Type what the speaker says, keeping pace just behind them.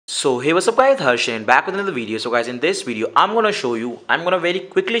So hey, what's up guys, Harshan back with another video. So guys, in this video I'm gonna very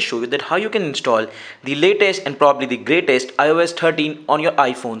quickly show you that how you can install the latest and probably the greatest iOS 13 on your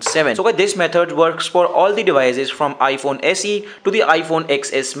iPhone 7. So guys, this method works for all the devices from iPhone SE to the iPhone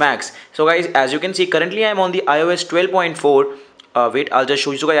XS Max. So guys, as you can see, currently I'm on the iOS 12.4. Wait, I'll just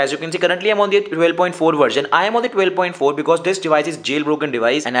show you. So guys, as you can see, currently I'm on the 12.4 version. I am on the 12.4 because this device is jailbroken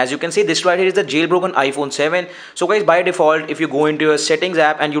device, and as you can see, this right here is the jailbroken iPhone 7. So guys, by default, if you go into your settings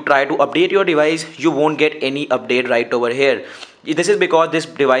app and you try to update your device, you won't get any update right over here. This is because this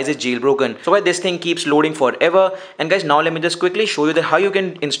device is jailbroken. So guys, this thing keeps loading forever. And guys, now let me just quickly show you that how you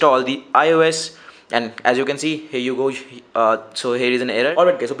can install the iOS. And as you can see, here you go. So here is an error.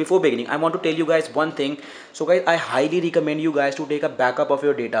 Alright guys, so before beginning, I want to tell you guys one thing. So guys, I highly recommend you guys to take a backup of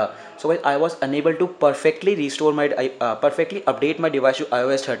your data. So guys, I was unable to perfectly restore my perfectly update my device to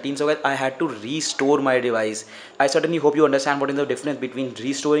iOS 13. So guys, I had to restore my device. I certainly hope you understand what is the difference between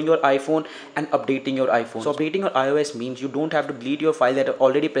restoring your iPhone and updating your iPhone. So updating your iOS means you don't have to delete your files that are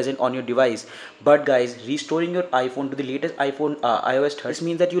already present on your device. But guys, restoring your iPhone to the latest iPhone iOS 13, this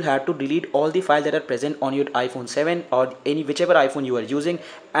means that you'll have to delete all the files that are present on your iPhone 7 or whichever iPhone you are using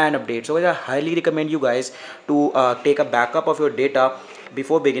and update. So I highly recommend you guys to take a backup of your data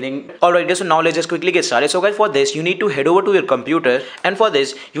before beginning. Alright guys, so now let's just quickly get started. So guys, for this you need to head over to your computer, and for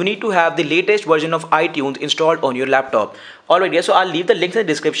this you need to have the latest version of iTunes installed on your laptop. Alright guys, so I'll leave the link in the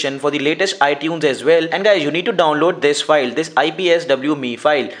description for the latest iTunes as well. And guys, you need to download this file, this IPSW.me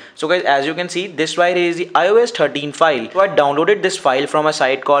file. So guys, as you can see, this right here is the iOS 13 file. So I downloaded this file from a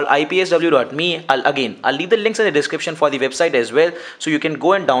site called IPSW.me. I'll leave the links in the description for the website as well, so you can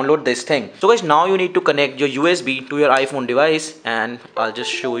go and download this thing. So guys, now you need to connect your USB to your iPhone device, and I'll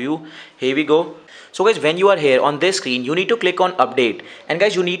just show you. Here we go. So guys, when you are here on this screen, you need to click on update, and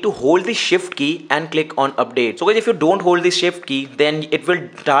guys, you need to hold the shift key and click on update. So guys, if you don't hold the shift key, then it will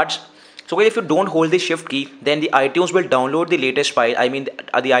start. So guys, if you don't hold the shift key, then the iTunes will download the latest file. I mean,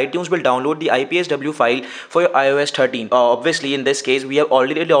 the iTunes will download the IPSW file for your iOS 13. Obviously, in this case, we have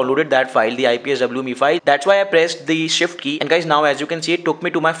already downloaded that file, the IPSW.me file. That's why I pressed the shift key. And guys, now as you can see, it took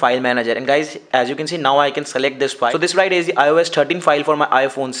me to my file manager. And guys, as you can see, now I can select this file. So this right is the iOS 13 file for my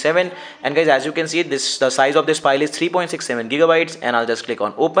iPhone 7. And guys, as you can see, the size of this file is 3.67 gigabytes. And I'll just click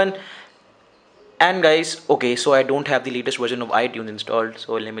on open. And guys, okay, so I don't have the latest version of iTunes installed,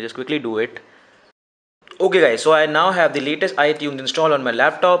 so let me just quickly do it. Okay guys, so I now have the latest iTunes installed on my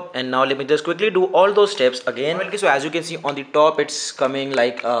laptop, and now let me just quickly do all those steps again. Okay, so as you can see on the top, it's coming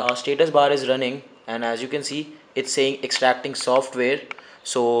like status bar is running, and as you can see, it's saying extracting software.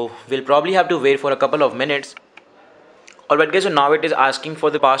 So we'll probably have to wait for a couple of minutes. Alright guys, so now it is asking for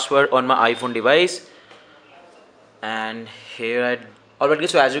the password on my iPhone device, and here Alright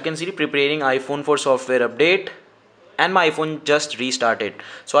guys, so as you can see, preparing iPhone for software update, and my iPhone just restarted.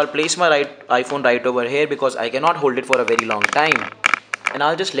 So I'll place my iPhone right over here because I cannot hold it for a very long time, and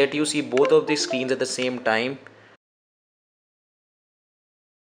I'll just let you see both of the screens at the same time.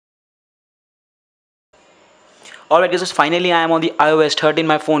 Alright guys, so finally I am on the iOS 13,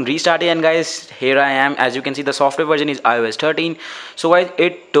 my phone restarted, and guys, here I am. As you can see, the software version is iOS 13. So guys,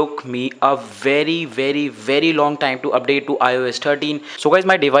 it took me a very long time to update to iOS 13. So guys,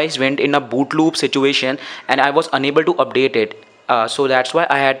 my device went in a boot loop situation and I was unable to update it. So that's why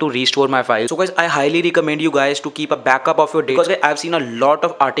I had to restore my file. So guys, I highly recommend you guys to keep a backup of your data, because I've seen a lot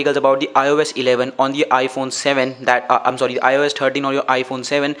of articles about the iOS 11 on the iPhone 7 that I'm sorry, the iOS 13 on your iPhone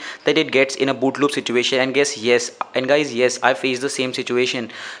 7, that it gets in a boot loop situation. And guys, yes, I faced the same situation.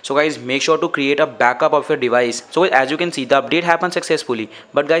 So guys, make sure to create a backup of your device. So guys, as you can see, the update happened successfully,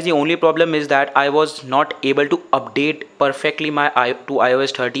 but guys, the only problem is that I was not able to update perfectly to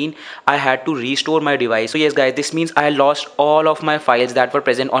iOS 13. I had to restore my device. So yes guys, this means I lost all of my files that were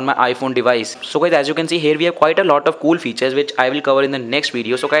present on my iPhone device. So guys, as you can see here, we have quite a lot of cool features which I will cover in the next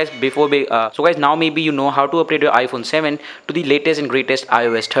video. So guys, now maybe you know how to upgrade your iPhone 7 to the latest and greatest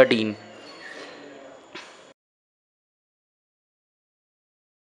iOS 13.